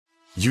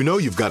You know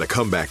you've got a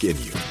comeback in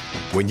you.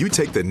 When you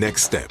take the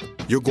next step,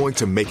 you're going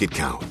to make it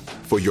count.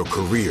 For your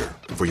career,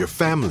 for your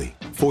family,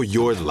 for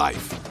your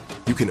life.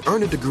 You can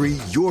earn a degree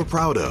you're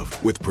proud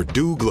of with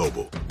Purdue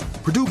Global.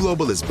 Purdue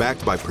Global is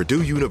backed by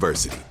Purdue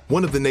University,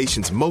 one of the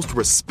nation's most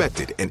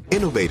respected and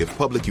innovative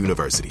public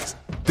universities.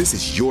 This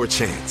is your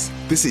chance.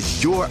 This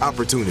is your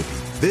opportunity.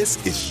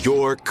 This is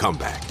your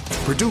comeback.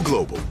 Purdue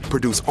Global,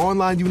 Purdue's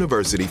online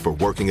university for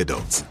working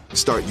adults.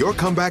 Start your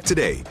comeback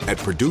today at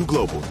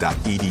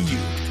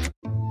purdueglobal.edu.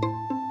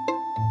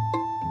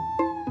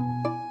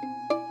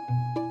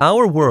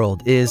 Our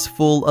world is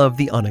full of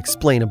the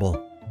unexplainable.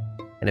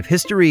 And if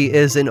history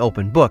is an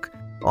open book,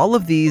 all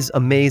of these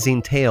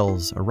amazing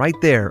tales are right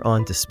there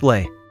on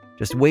display,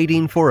 just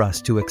waiting for us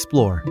to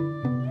explore.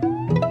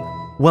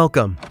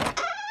 Welcome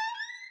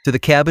to the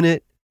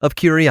Cabinet of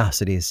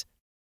Curiosities.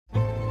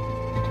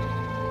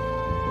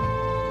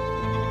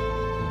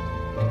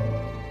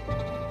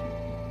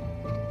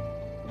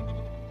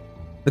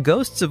 The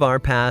ghosts of our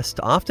past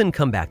often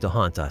come back to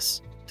haunt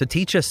us, to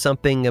teach us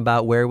something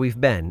about where we've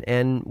been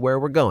and where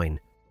we're going.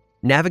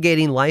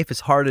 Navigating life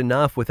is hard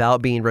enough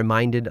without being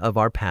reminded of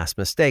our past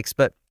mistakes,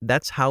 but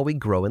that's how we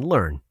grow and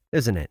learn,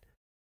 isn't it?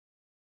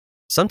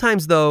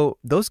 Sometimes, though,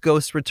 those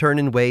ghosts return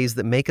in ways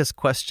that make us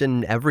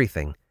question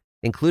everything,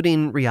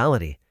 including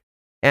reality.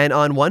 And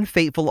on one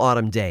fateful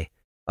autumn day,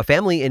 a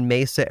family in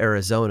Mesa,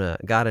 Arizona,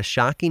 got a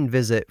shocking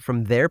visit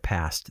from their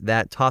past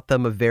that taught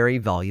them a very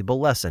valuable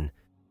lesson.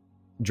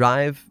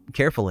 Drive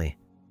carefully.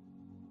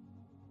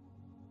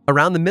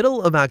 Around the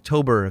middle of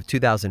October of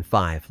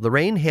 2005,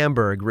 Lorraine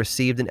Hamburg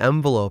received an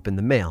envelope in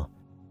the mail.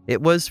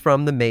 It was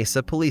from the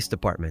Mesa Police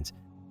Department,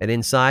 and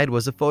inside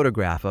was a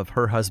photograph of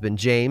her husband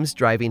James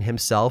driving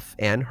himself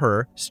and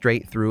her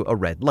straight through a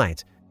red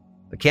light.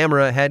 The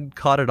camera had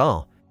caught it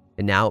all,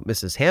 and now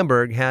Mrs.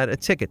 Hamburg had a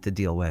ticket to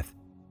deal with.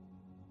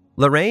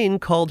 Lorraine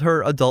called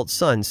her adult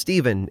son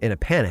Stephen in a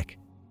panic.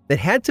 It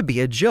had to be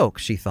a joke,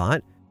 she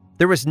thought.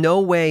 There was no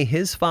way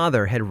his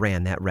father had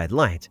ran that red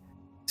light.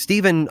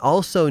 Stephen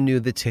also knew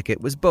the ticket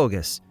was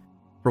bogus.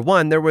 For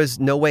one, there was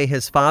no way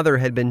his father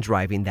had been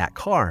driving that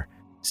car.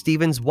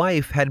 Stephen's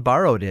wife had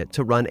borrowed it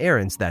to run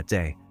errands that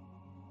day.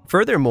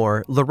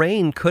 Furthermore,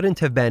 Lorraine couldn't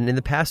have been in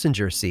the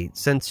passenger seat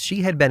since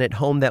she had been at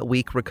home that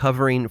week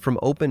recovering from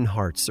open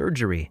heart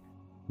surgery.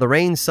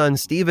 Lorraine's son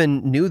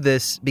Stephen knew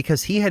this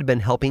because he had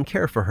been helping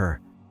care for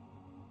her.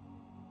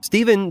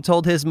 Stephen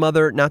told his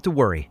mother not to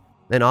worry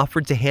and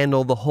offered to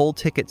handle the whole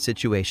ticket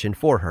situation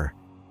for her.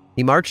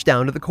 He marched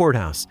down to the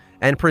courthouse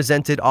and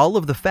presented all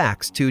of the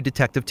facts to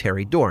Detective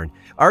Terry Dorn,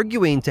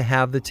 arguing to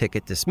have the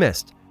ticket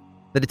dismissed.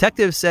 The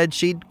detective said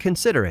she'd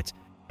consider it,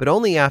 but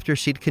only after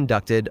she'd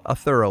conducted a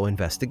thorough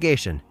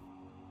investigation.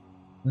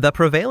 The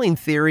prevailing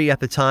theory at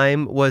the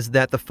time was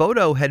that the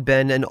photo had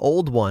been an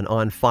old one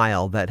on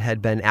file that had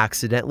been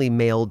accidentally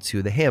mailed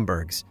to the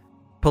Hamburgs.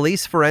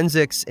 Police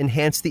forensics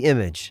enhanced the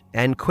image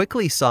and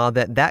quickly saw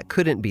that that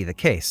couldn't be the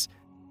case.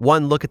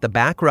 One look at the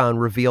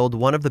background revealed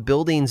one of the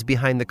buildings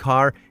behind the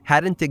car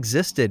hadn't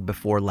existed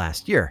before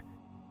last year.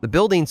 The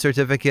building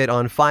certificate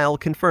on file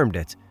confirmed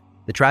it.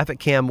 The traffic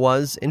cam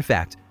was, in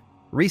fact,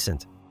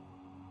 recent.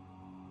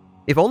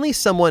 If only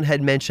someone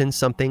had mentioned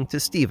something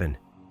to Stephen.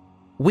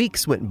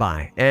 Weeks went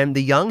by, and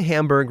the young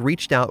Hamburg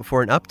reached out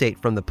for an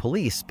update from the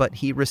police, but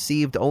he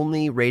received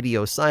only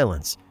radio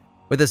silence.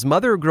 With his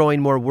mother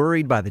growing more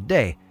worried by the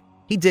day,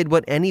 he did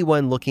what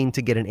anyone looking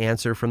to get an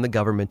answer from the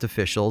government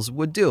officials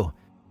would do.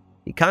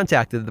 He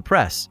contacted the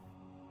press.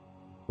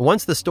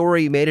 Once the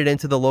story made it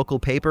into the local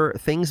paper,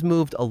 things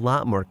moved a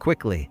lot more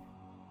quickly.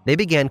 They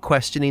began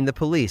questioning the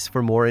police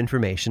for more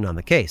information on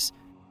the case.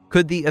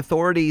 Could the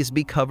authorities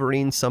be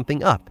covering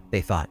something up,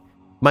 they thought?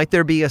 Might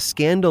there be a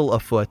scandal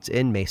afoot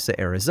in Mesa,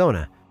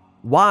 Arizona?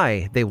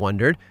 Why, they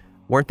wondered,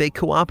 weren't they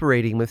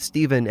cooperating with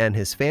Stephen and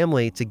his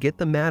family to get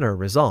the matter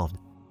resolved?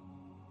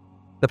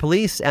 The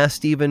police asked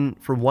Stephen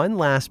for one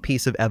last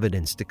piece of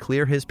evidence to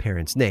clear his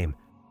parents' name.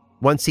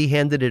 Once he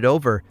handed it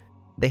over,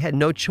 they had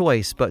no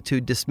choice but to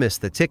dismiss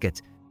the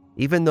ticket,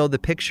 even though the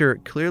picture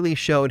clearly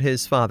showed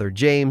his father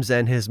James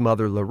and his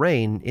mother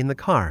Lorraine in the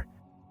car.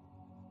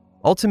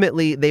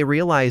 Ultimately, they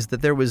realized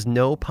that there was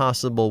no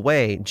possible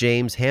way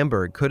James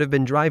Hamburg could have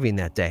been driving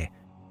that day.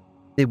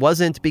 It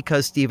wasn't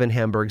because Stephen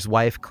Hamburg's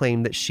wife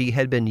claimed that she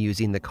had been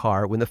using the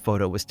car when the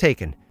photo was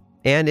taken,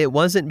 and it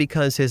wasn't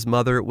because his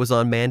mother was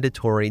on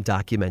mandatory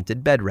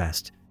documented bed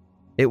rest.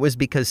 It was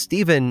because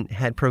Stephen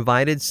had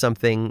provided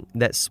something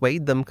that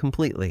swayed them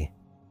completely.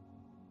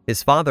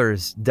 His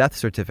father's death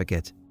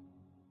certificate.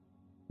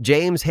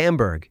 James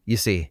Hamburg, you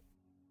see,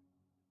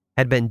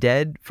 had been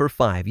dead for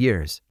 5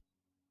 years.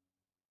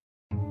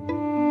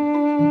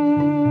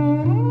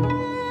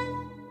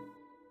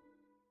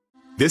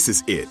 This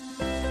is it.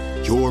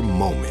 Your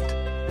moment.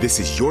 This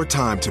is your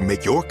time to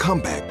make your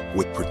comeback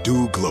with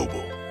Purdue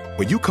Global.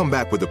 When you come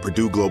back with a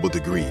Purdue Global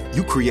degree,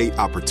 you create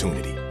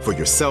opportunity for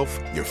yourself,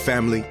 your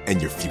family,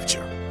 and your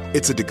future.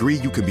 It's a degree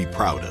you can be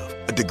proud of,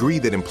 a degree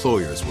that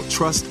employers will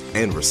trust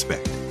and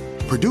respect.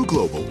 Purdue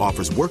Global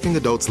offers working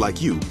adults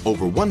like you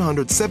over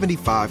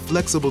 175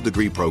 flexible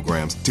degree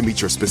programs to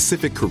meet your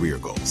specific career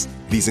goals.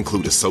 These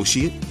include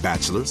associate,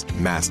 bachelor's,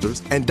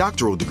 master's, and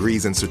doctoral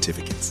degrees and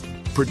certificates.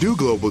 Purdue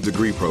Global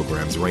degree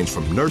programs range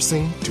from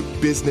nursing to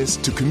business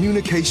to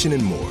communication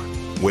and more.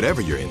 Whatever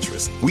your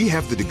interest, we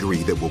have the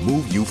degree that will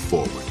move you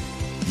forward.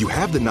 You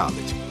have the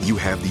knowledge, you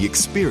have the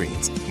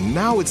experience.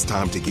 Now it's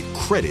time to get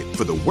credit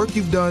for the work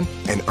you've done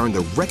and earn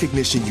the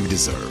recognition you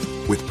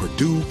deserve with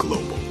Purdue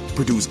Global,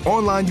 Purdue's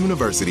online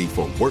university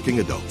for working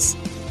adults.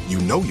 You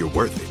know you're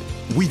worth it.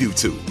 We do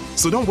too.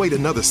 So don't wait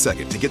another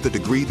second to get the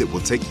degree that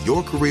will take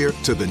your career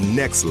to the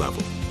next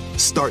level.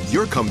 Start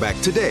your comeback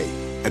today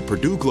at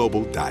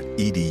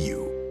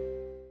purdueglobal.edu.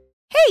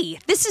 Hey,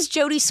 this is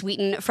Jodie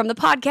Sweetin from the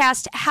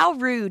podcast How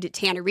Rude,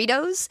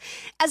 Tanneritos.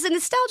 As a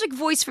nostalgic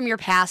voice from your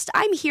past,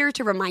 I'm here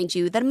to remind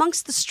you that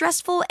amongst the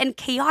stressful and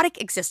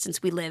chaotic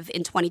existence we live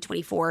in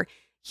 2024,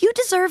 you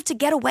deserve to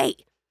get away.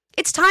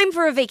 It's time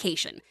for a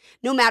vacation,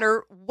 no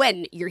matter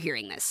when you're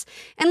hearing this.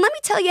 And let me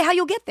tell you how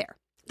you'll get there.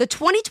 The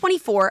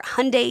 2024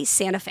 Hyundai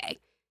Santa Fe.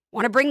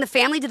 Want to bring the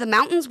family to the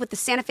mountains with the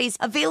Santa Fe's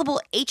available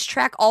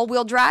H-Track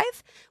all-wheel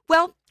drive?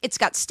 Well, it's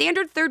got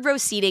standard third-row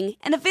seating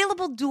and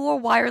available dual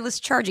wireless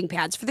charging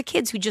pads for the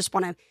kids who just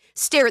want to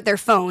stare at their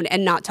phone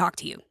and not talk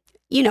to you.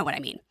 You know what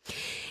I mean.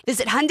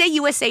 Visit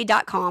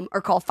HyundaiUSA.com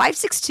or call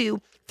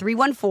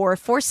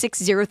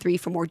 562-314-4603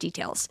 for more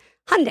details.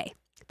 Hyundai.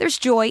 There's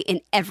joy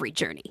in every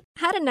journey.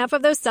 Had enough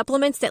of those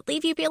supplements that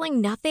leave you feeling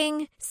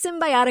nothing?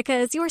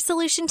 Symbiotica is your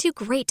solution to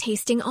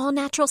great-tasting,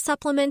 all-natural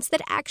supplements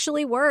that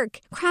actually work.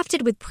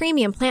 Crafted with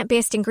premium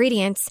plant-based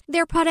ingredients,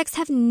 their products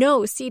have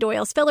no seed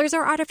oils, fillers,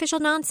 or artificial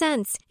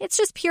nonsense. It's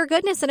just pure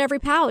goodness in every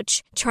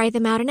pouch. Try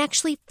them out and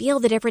actually feel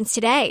the difference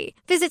today.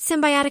 Visit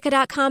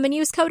Symbiotica.com and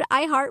use code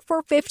IHEART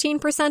for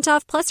 15%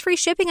 off plus free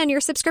shipping on your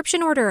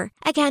subscription order.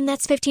 Again,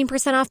 that's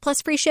 15% off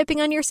plus free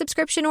shipping on your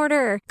subscription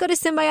order. Go to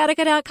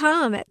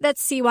Symbiotica.com.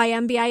 That's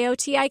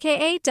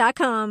CYMBIOTIKA.com.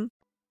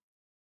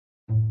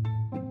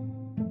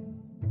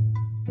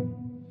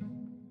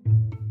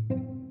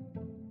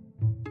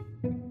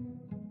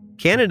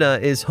 Canada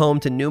is home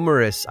to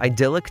numerous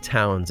idyllic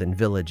towns and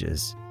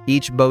villages,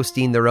 each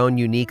boasting their own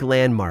unique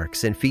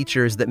landmarks and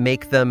features that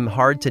make them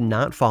hard to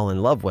not fall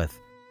in love with.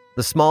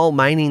 The small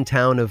mining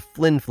town of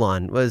Flin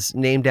Flon was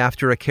named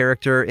after a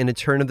character in a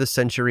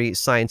turn-of-the-century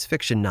science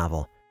fiction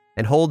novel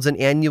and holds an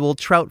annual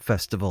trout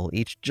festival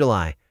each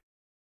July.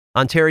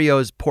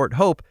 Ontario's Port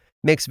Hope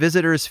makes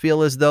visitors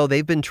feel as though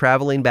they've been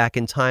traveling back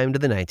in time to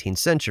the 19th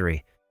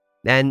century.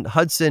 And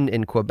Hudson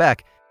in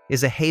Quebec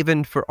is a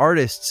haven for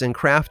artists and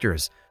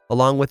crafters,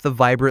 along with the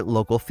vibrant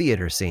local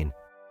theater scene.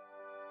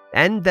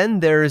 And then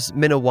there's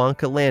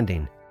Minnewanka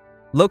Landing.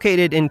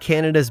 Located in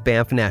Canada's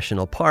Banff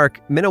National Park,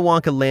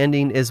 Minnewanka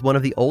Landing is one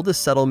of the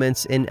oldest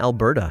settlements in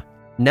Alberta.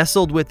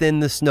 Nestled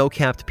within the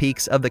snow-capped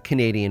peaks of the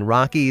Canadian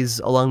Rockies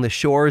along the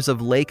shores of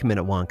Lake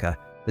Minnewanka,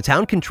 the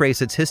town can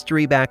trace its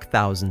history back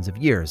thousands of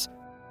years.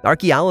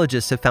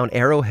 Archaeologists have found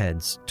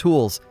arrowheads,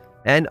 tools,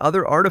 and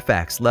other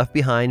artifacts left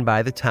behind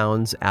by the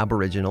town's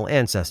Aboriginal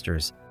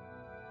ancestors.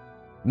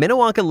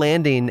 Minnewanka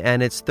Landing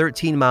and its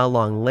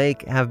 13-mile-long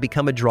lake have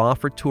become a draw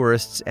for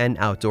tourists and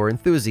outdoor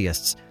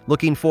enthusiasts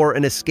looking for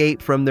an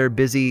escape from their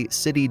busy,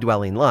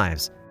 city-dwelling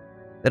lives.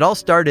 It all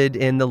started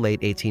in the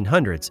late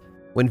 1800s,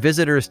 when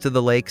visitors to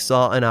the lake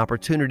saw an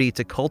opportunity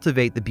to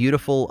cultivate the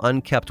beautiful,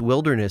 unkept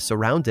wilderness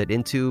around it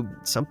into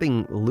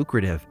something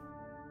lucrative.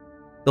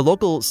 The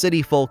local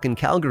city folk in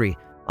Calgary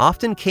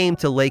often came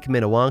to Lake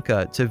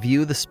Minnewanka to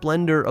view the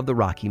splendor of the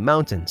Rocky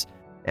Mountains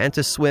and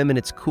to swim in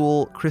its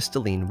cool,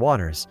 crystalline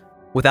waters.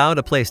 Without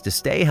a place to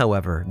stay,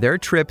 however, their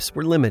trips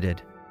were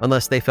limited,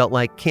 unless they felt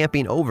like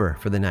camping over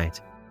for the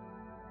night.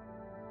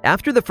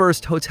 After the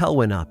first hotel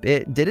went up,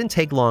 it didn't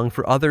take long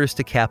for others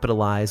to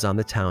capitalize on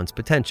the town's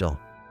potential.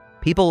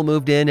 People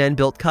moved in and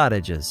built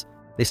cottages.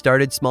 They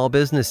started small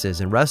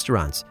businesses and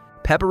restaurants,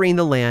 peppering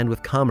the land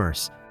with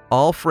commerce,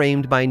 all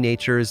framed by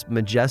nature's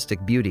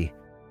majestic beauty.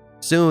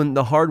 Soon,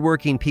 the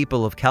hardworking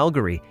people of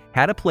Calgary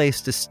had a place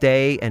to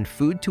stay and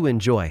food to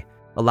enjoy,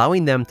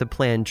 allowing them to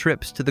plan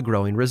trips to the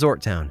growing resort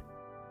town.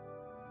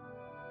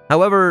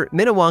 However,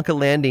 Minnewanka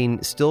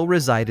Landing still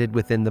resided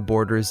within the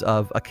borders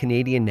of a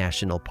Canadian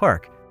national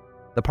park.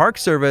 The Park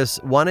Service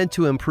wanted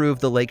to improve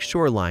the lake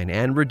shoreline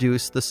and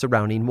reduce the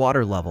surrounding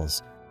water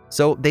levels,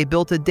 so they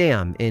built a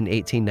dam in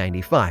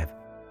 1895.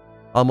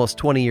 Almost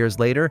 20 years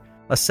later,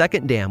 a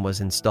second dam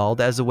was installed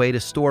as a way to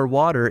store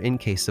water in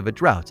case of a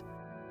drought.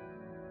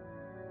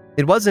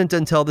 It wasn't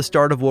until the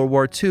start of World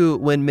War II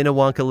when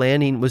Minnewanka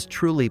Landing was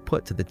truly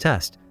put to the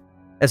test.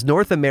 As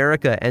North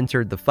America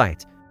entered the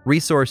fight,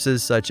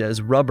 resources such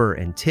as rubber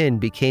and tin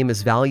became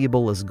as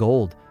valuable as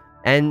gold,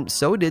 and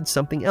so did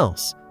something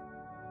else: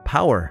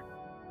 power.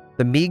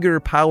 The meager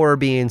power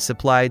being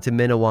supplied to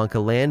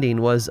Minnewanka Landing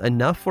was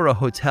enough for a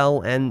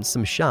hotel and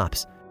some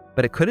shops,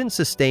 but it couldn't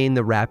sustain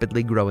the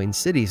rapidly growing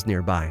cities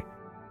nearby.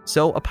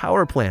 So a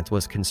power plant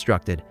was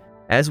constructed,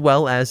 as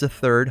well as a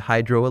third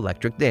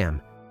hydroelectric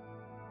dam.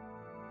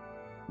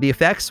 The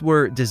effects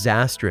were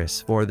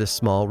disastrous for the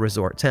small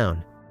resort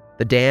town.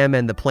 The dam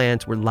and the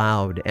plant were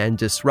loud and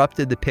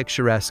disrupted the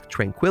picturesque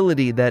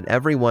tranquility that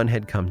everyone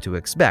had come to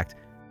expect.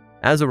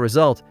 As a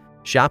result,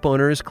 shop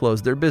owners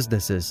closed their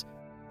businesses.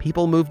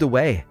 People moved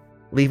away,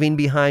 leaving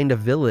behind a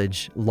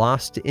village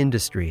lost to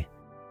industry,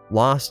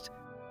 lost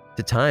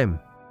to time.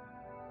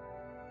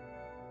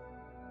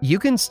 You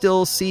can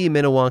still see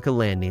Minnewanka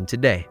Landing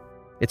today.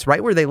 It's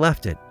right where they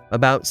left it,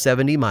 about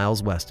 70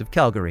 miles west of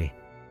Calgary.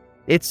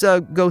 It's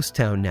a ghost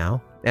town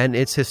now, and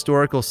its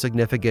historical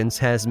significance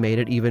has made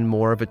it even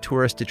more of a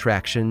tourist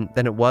attraction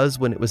than it was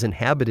when it was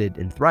inhabited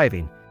and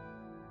thriving.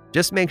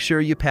 Just make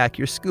sure you pack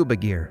your scuba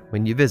gear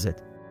when you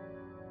visit.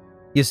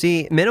 You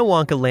see,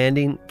 Minnewanka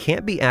Landing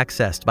can't be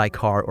accessed by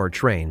car or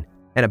train,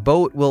 and a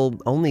boat will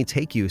only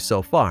take you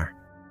so far.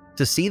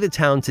 To see the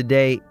town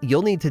today,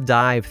 you'll need to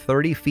dive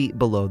 30 feet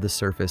below the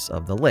surface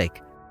of the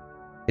lake.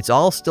 It's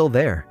all still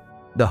there.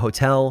 The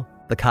hotel,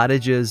 the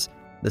cottages,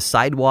 the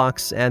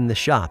sidewalks, and the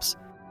shops,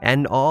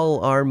 and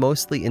all are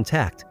mostly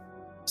intact.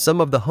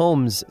 Some of the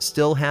homes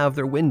still have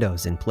their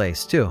windows in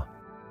place, too.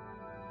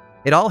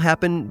 It all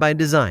happened by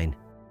design.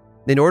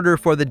 In order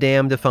for the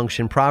dam to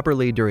function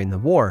properly during the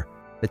war,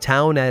 the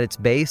town at its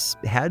base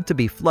had to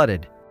be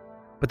flooded.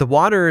 But the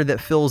water that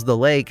fills the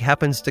lake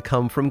happens to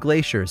come from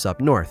glaciers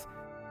up north,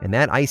 and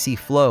that icy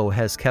flow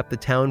has kept the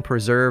town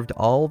preserved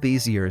all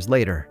these years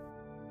later.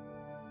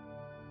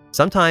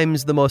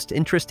 Sometimes the most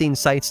interesting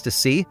sights to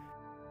see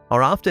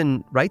are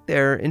often right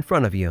there in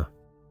front of you.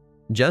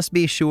 Just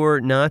be sure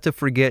not to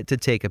forget to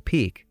take a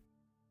peek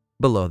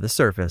below the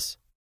surface.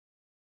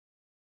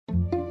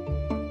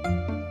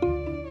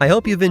 I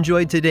hope you've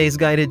enjoyed today's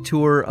guided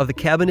tour of the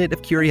Cabinet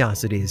of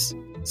Curiosities.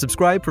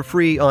 Subscribe for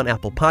free on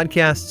Apple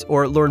Podcasts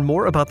or learn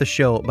more about the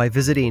show by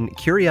visiting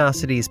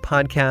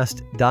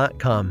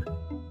curiositiespodcast.com.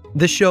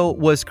 This show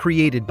was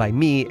created by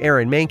me,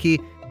 Aaron Mahnke,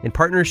 in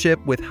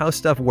partnership with How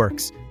Stuff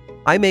Works.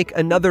 I make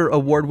another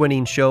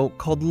award-winning show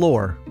called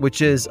Lore,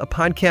 which is a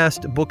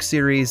podcast, book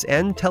series,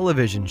 and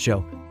television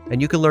show,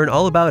 and you can learn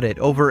all about it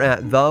over at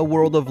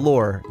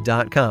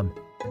theworldoflore.com.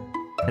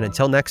 And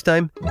until next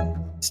time,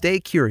 stay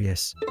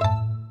curious.